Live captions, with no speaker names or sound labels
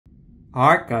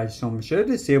Alright guys, so I'm going to show you how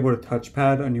to disable the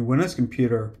touchpad on your Windows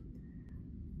computer.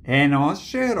 And I'll also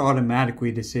show you how to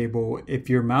automatically disable if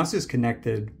your mouse is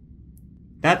connected.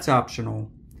 That's optional.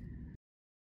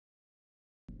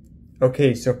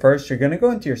 Okay, so first you're going to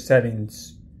go into your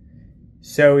settings.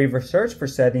 So either search for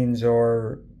settings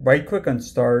or right click on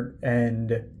start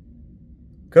and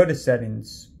go to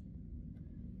settings.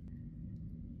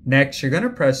 Next, you're going to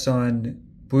press on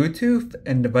Bluetooth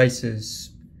and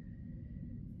devices.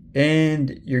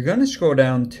 And you're going to scroll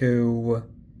down to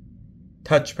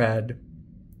Touchpad.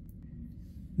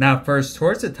 Now first,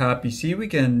 towards the top, you see we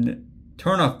can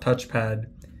turn off Touchpad.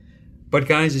 But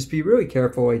guys, just be really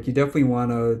careful. Like, you definitely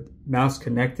want a mouse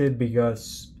connected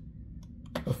because,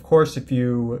 of course, if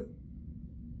you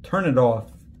turn it off,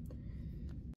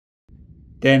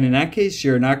 then in that case,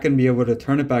 you're not going to be able to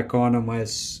turn it back on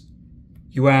unless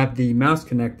you have the mouse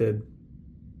connected.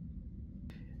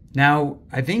 Now,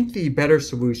 I think the better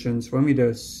solutions, let me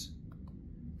just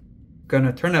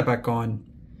gonna turn that back on.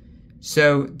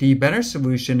 So the better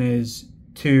solution is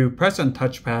to press on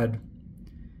touchpad.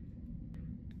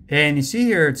 And you see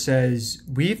here it says,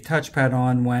 leave touchpad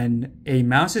on when a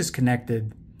mouse is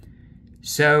connected.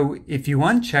 So if you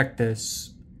uncheck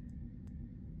this,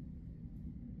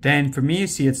 then for me, you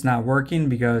see it's not working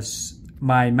because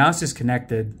my mouse is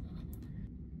connected.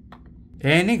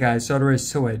 And hey guys, so there is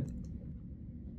to it.